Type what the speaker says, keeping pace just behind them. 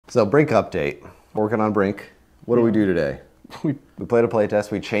So Brink update. Working on Brink. What do we do today? We played a playtest.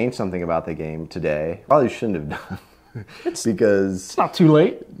 We changed something about the game today. Probably shouldn't have done. Because it's not too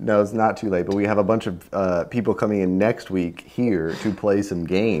late. No, it's not too late. But we have a bunch of people coming in next week here to play some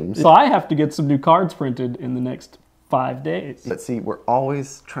games. So I have to get some new cards printed in the next 5 days. But see, we're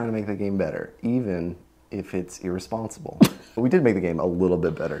always trying to make the game better, even if it's irresponsible. But we did make the game a little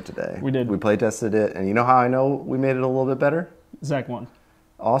bit better today. We did. We play tested it, and you know how I know we made it a little bit better? Zach won.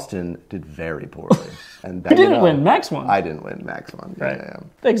 Austin did very poorly. And You didn't win. Max won. I didn't win. Max won. Right. Yeah.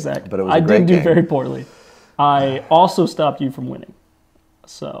 Thanks, Zach. But it was a great did do game. very poorly. I also stopped you from winning.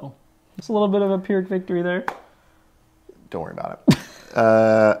 So it's a little bit of a Pyrrhic victory there. Don't worry about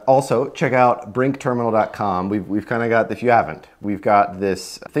it. Also, check out brinkterminal.com. We've kind of got, if you haven't, we've got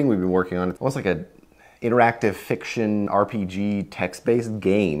this thing we've been working on. It's almost like a interactive fiction RPG text-based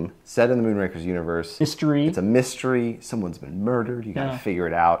game set in the Moonrakers universe. Mystery. It's a mystery. Someone's been murdered. You gotta figure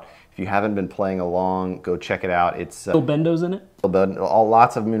it out. If you haven't been playing along, go check it out. It's Bill Bendo's in it.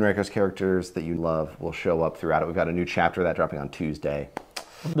 Lots of Moonrakers characters that you love will show up throughout it. We've got a new chapter of that dropping on Tuesday.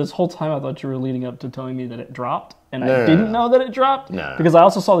 This whole time I thought you were leading up to telling me that it dropped, and I didn't know that it dropped. No. Because I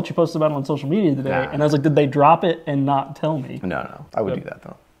also saw that you posted about it on social media today, and I was like, did they drop it and not tell me? No. I would do that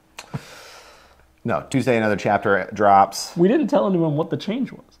though. No, Tuesday another chapter drops. We didn't tell anyone what the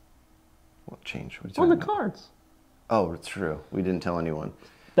change was. What change? On the cards. Oh, it's true. We didn't tell anyone.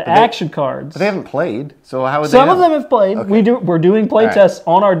 The action cards. But they haven't played, so how would they know? Some of them have played. Okay. We're doing play tests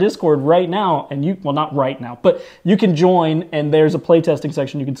on our Discord right now, and well, not right now, but you can join, and there's a playtesting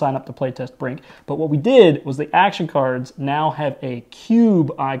section. You can sign up to playtest Brink. But what we did was the action cards now have a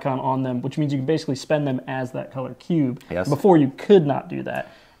cube icon on them, which means you can basically spend them as that color cube. Yes. Before you could not do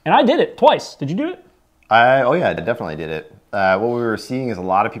that. And I did it twice. Did you do it? Oh yeah, I definitely did it. What we were seeing is a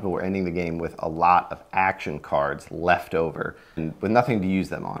lot of people were ending the game with a lot of action cards left over and with nothing to use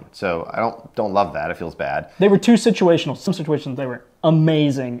them on. So I don't love that. It feels bad. They were too situational. Some situations they were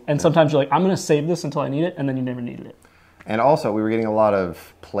amazing, and sometimes you're like, I'm going to save this until I need it, and then you never needed it. And also, we were getting a lot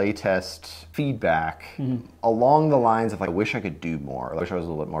of playtest feedback along the lines of like, I wish I could do more. I wish I was a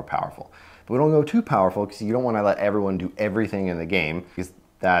little bit more powerful. But we don't go too powerful because you don't want to let everyone do everything in the game because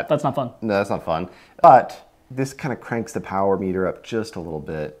that's not fun. No, that's not fun. But this kind of cranks the power meter up just a little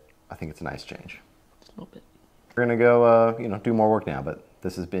bit. I think it's a nice change. Just a little bit. We're gonna go, do more work now. But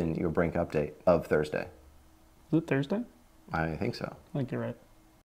this has been your Brink update of Thursday. Is it Thursday? I think so. I think you're right.